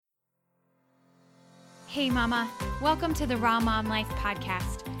Hey Mama, welcome to the Raw Mom Life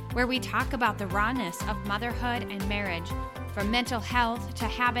podcast, where we talk about the rawness of motherhood and marriage, from mental health to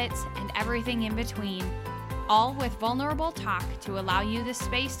habits and everything in between, all with vulnerable talk to allow you the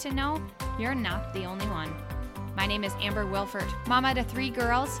space to know you're not the only one. My name is Amber Wilford, mama to 3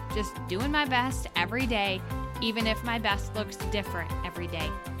 girls, just doing my best every day, even if my best looks different every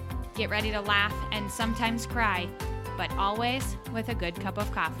day. Get ready to laugh and sometimes cry, but always with a good cup of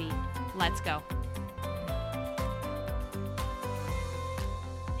coffee. Let's go.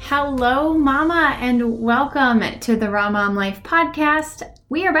 Hello, Mama, and welcome to the Raw Mom Life podcast.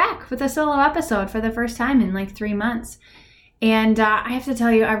 We are back with a solo episode for the first time in like 3 months. And I have to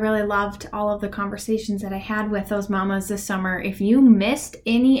tell you, I really loved all of the conversations that I had with those mamas this summer. If you missed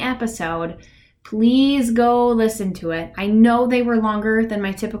any episode, please go listen to it. I know they were longer than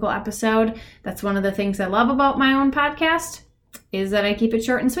my typical episode. That's one of the things I love about my own podcast, is that I keep it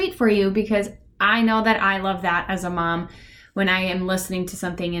short and sweet for you, because I know that I love that as a mom when I am listening to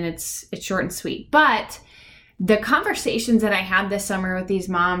something and it's short and sweet. But the conversations that I had this summer with these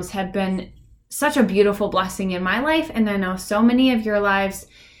moms have been such a beautiful blessing in my life, and I know so many of your lives.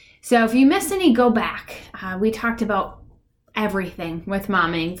 So if you missed any, go back. We talked about everything with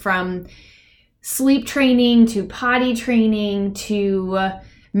momming, from sleep training to potty training to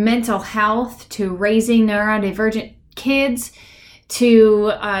mental health to raising neurodivergent kids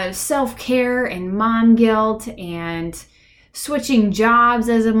to self-care and mom guilt and switching jobs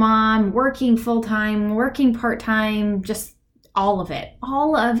as a mom, working full-time, working part-time, just all of it.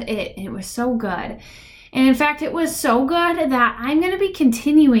 And it was so good. And in fact, it was so good that I'm going to be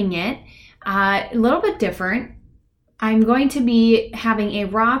continuing it a little bit different. I'm going to be having a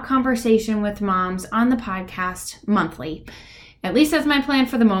raw conversation with moms on the podcast monthly. At least that's my plan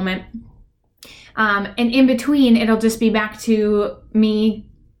for the moment. And in between, it'll just be back to me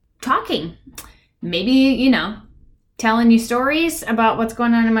talking. Maybe, telling you stories about what's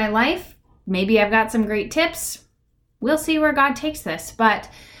going on in my life. Maybe I've got some great tips. We'll see where God takes this. But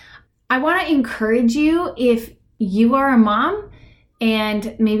I want to encourage you, if you are a mom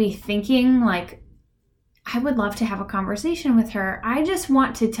and maybe thinking like, I would love to have a conversation with her, I just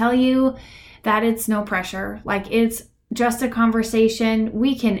want to tell you that it's no pressure. Like, it's just a conversation.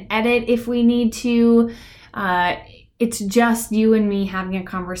 We can edit if we need to. It's just you and me having a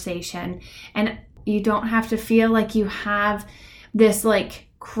conversation. And you don't have to feel like you have this like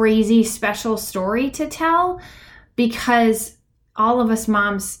crazy special story to tell, because all of us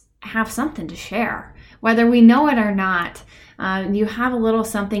moms have something to share, whether we know it or not. You have a little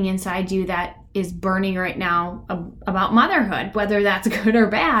something inside you that is burning right now about motherhood, whether that's good or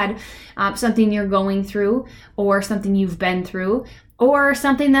bad, something you're going through or something you've been through, or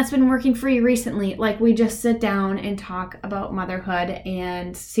something that's been working for you recently. Like, we just sit down and talk about motherhood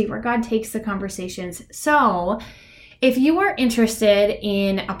and see where God takes the conversations. So if you are interested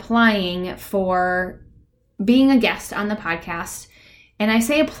in applying for being a guest on the podcast, and I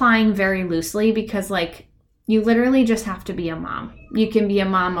say applying very loosely because you literally just have to be a mom. You can be a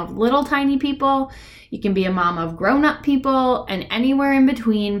mom of little tiny people. You can be a mom of grown-up people, and anywhere in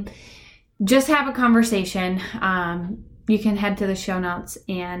between. Just have a conversation. You can head to the show notes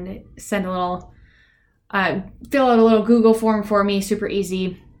and send a little, fill out a little Google form for me, super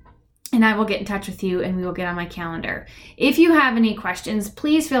easy. And I will get in touch with you and we will get on my calendar. If you have any questions,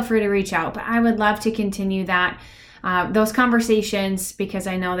 please feel free to reach out. But I would love to continue those conversations, because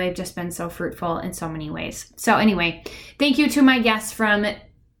I know they've just been so fruitful in so many ways. So anyway, thank you to my guests from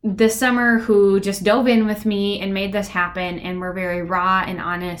this summer who just dove in with me and made this happen, and were very raw and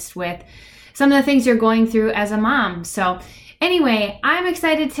honest with some of the things you're going through as a mom. So anyway, I'm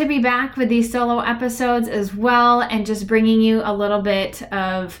excited to be back with these solo episodes as well, and just bringing you a little bit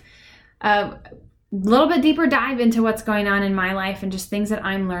deeper dive into what's going on in my life and just things that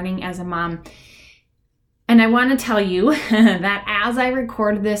I'm learning as a mom. And I want to tell you that as I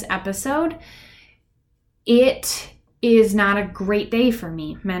record this episode, it is not a great day for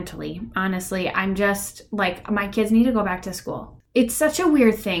me mentally. Honestly, I'm just like, my kids need to go back to school. It's such a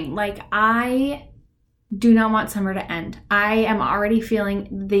weird thing. Like, I do not want summer to end. I am already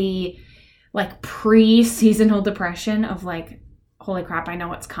feeling the pre-seasonal depression of holy crap, I know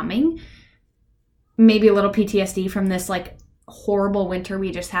what's coming. Maybe a little PTSD from this horrible winter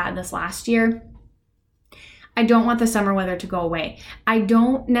we just had this last year. I don't want the summer weather to go away. I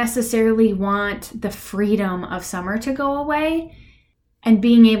don't necessarily want the freedom of summer to go away, and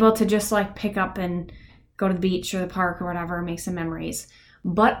being able to just pick up and go to the beach or the park or whatever, make some memories.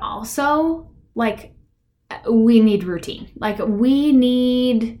 But also, we need routine. We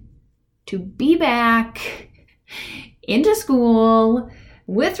need to be back into school,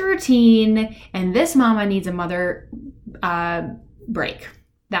 with routine, and this mama needs a mother break.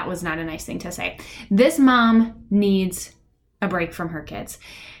 That was not a nice thing to say. This mom needs a break from her kids.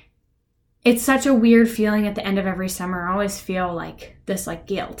 It's such a weird feeling at the end of every summer. I always feel like this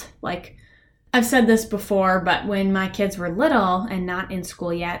guilt. Like, I've said this before, but when my kids were little and not in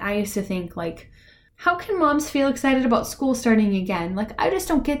school yet, I used to think how can moms feel excited about school starting again? I just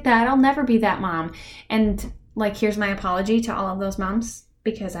don't get that. I'll never be that mom. And here's my apology to all of those moms,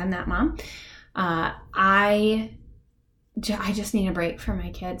 because I'm that mom. I just need a break from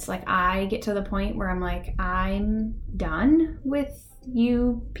my kids. I get to the point where I'm done with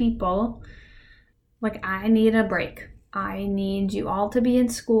you people. I need a break. I need you all to be in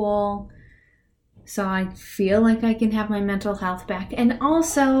school so I feel like I can have my mental health back, and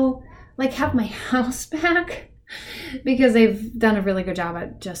also have my house back, because they've done a really good job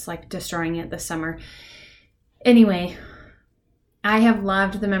at just destroying it this summer. Anyway, I have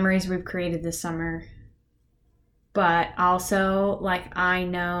loved the memories we've created this summer, but also I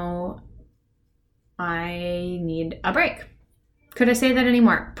know I need a break. Could I say that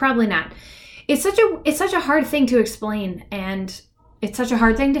anymore? Probably not. It's such a hard thing to explain, and it's such a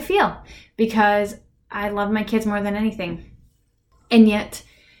hard thing to feel, because I love my kids more than anything. And yet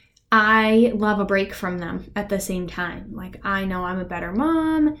I love a break from them at the same time. I know I'm a better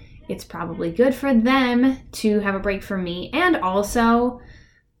mom. It's probably good for them to have a break from me. And also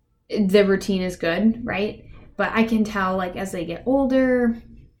the routine is good, right? But I can tell as they get older,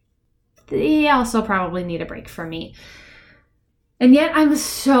 they also probably need a break from me. And yet I'm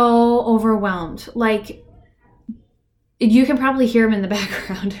so overwhelmed. You can probably hear them in the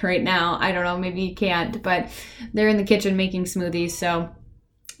background right now. I don't know, maybe you can't, but they're in the kitchen making smoothies. So,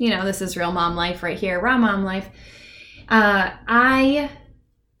 this is real mom life right here, raw mom life. I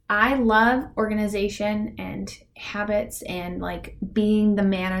love organization and habits and being the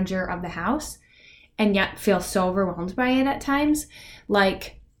manager of the house, and yet feel so overwhelmed by it at times.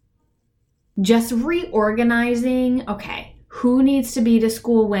 Just reorganizing, okay, who needs to be to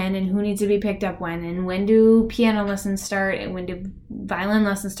school when, and who needs to be picked up when do piano lessons start, and when do violin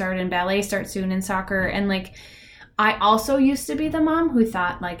lessons start, and ballet start soon, and soccer. And I also used to be the mom who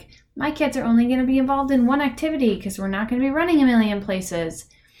thought my kids are only going to be involved in one activity because we're not going to be running a million places.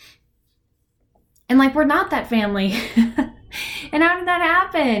 And we're not that family. And how did that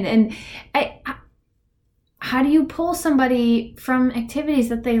happen? And how do you pull somebody from activities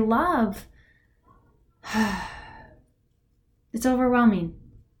that they love? It's overwhelming.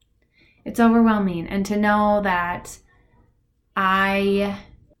 It's overwhelming. And to know that I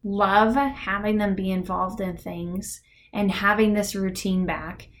love having them be involved in things and having this routine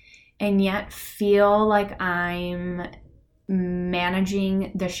back, and yet feel like I'm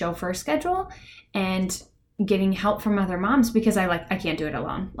managing the chauffeur schedule and getting help from other moms, because I can't do it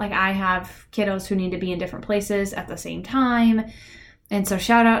alone. I have kiddos who need to be in different places at the same time. And so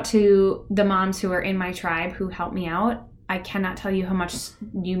shout out to the moms who are in my tribe who help me out. I cannot tell you how much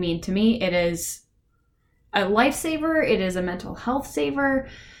you mean to me. It is a lifesaver. It is a mental health saver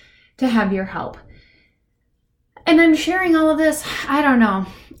to have your help. And I'm sharing all of this. I don't know.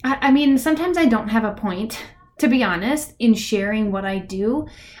 I mean, sometimes I don't have a point, to be honest, in sharing what I do.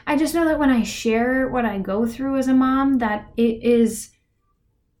 I just know that when I share what I go through as a mom, that it is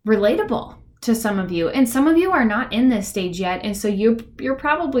relatable to some of you. And some of you are not in this stage yet. And so you're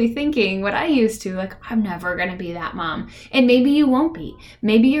probably thinking what I used to, I'm never going to be that mom. And maybe you won't be.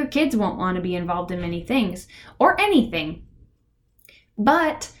 Maybe your kids won't want to be involved in many things or anything.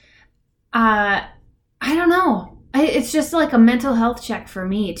 But I don't know. It's just a mental health check for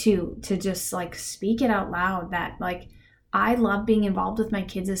me too, to just speak it out loud that I love being involved with my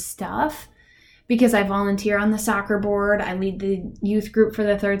kids' stuff, because I volunteer on the soccer board. I lead the youth group for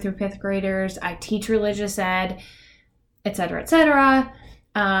the 3rd through 5th graders. I teach religious ed, et cetera, et cetera.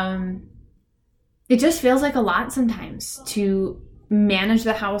 It just feels like a lot sometimes to manage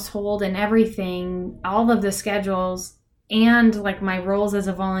the household and everything, all of the schedules, and my roles as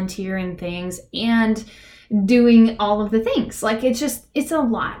a volunteer and things, and doing all of the things. It's a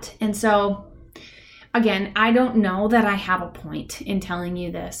lot. And so again, I don't know that I have a point in telling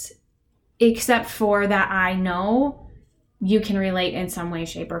you this, except for that I know you can relate in some way,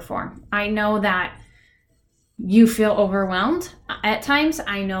 shape, or form. I know that you feel overwhelmed at times.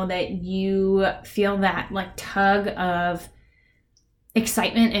 I know that you feel that tug of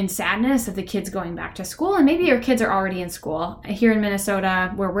excitement and sadness of the kids going back to school. And maybe your kids are already in school. Here in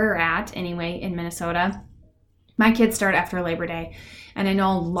Minnesota, where we're at anyway, in Minnesota, my kids start after Labor Day. And I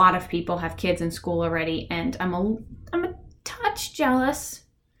know a lot of people have kids in school already, and I'm a touch jealous.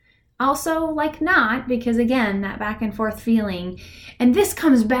 also like not, because again, that back and forth feeling. And this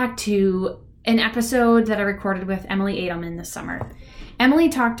comes back to an episode that I recorded with Emily Edelman this summer. Emily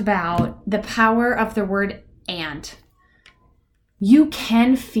talked about the power of the word and. You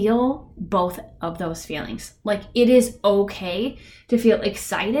can feel both of those feelings. Like, it is okay to feel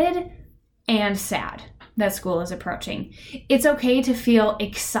excited and sad that school is approaching. It's okay to feel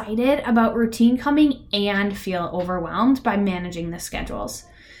excited about routine coming and feel overwhelmed by managing the schedules.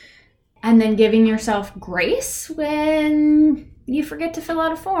 And then giving yourself grace when you forget to fill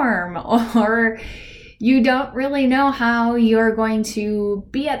out a form or you don't really know how you're going to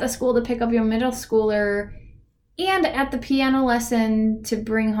be at the school to pick up your middle schooler and at the piano lesson to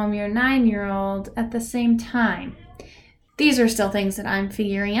bring home your 9-year-old at the same time. These are still things that I'm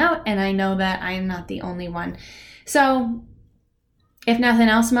figuring out, and I know that I am not the only one. So, if nothing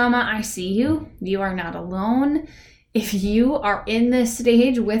else, Mama, I see you. You are not alone. If you are in this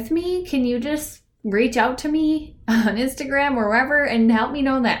stage with me, can you just reach out to me on Instagram or wherever and help me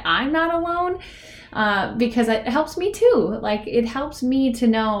know that I'm not alone? Because it helps me too. Like, it helps me to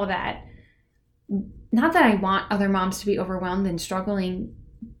know that, not that I want other moms to be overwhelmed and struggling,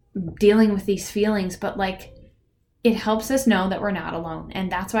 dealing with these feelings, but like, it helps us know that we're not alone.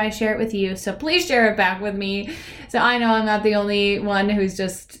 And that's why I share it with you. So please share it back with me. So I know I'm not the only one who's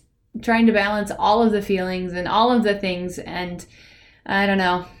just trying to balance all of the feelings and all of the things. And I don't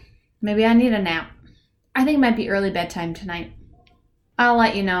know, maybe I need a nap. I think it might be early bedtime tonight. I'll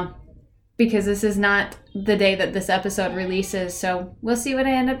let you know, because this is not the day that this episode releases. So we'll see what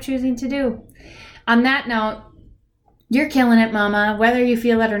I end up choosing to do. On that note, you're killing it, Mama, whether you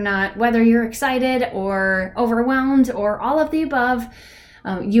feel it or not, whether you're excited or overwhelmed or all of the above.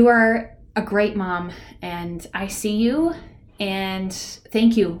 You are a great mom, and I see you, and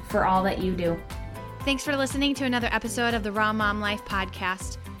thank you for all that you do. Thanks for listening to another episode of the Raw Mom Life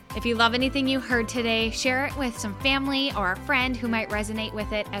podcast. If you love anything you heard today, share it with some family or a friend who might resonate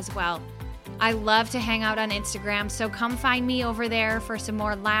with it as well. I love to hang out on Instagram, so come find me over there for some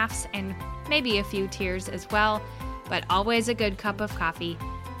more laughs and maybe a few tears as well, but always a good cup of coffee.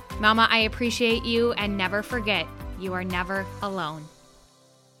 Mama, I appreciate you, and never forget, you are never alone.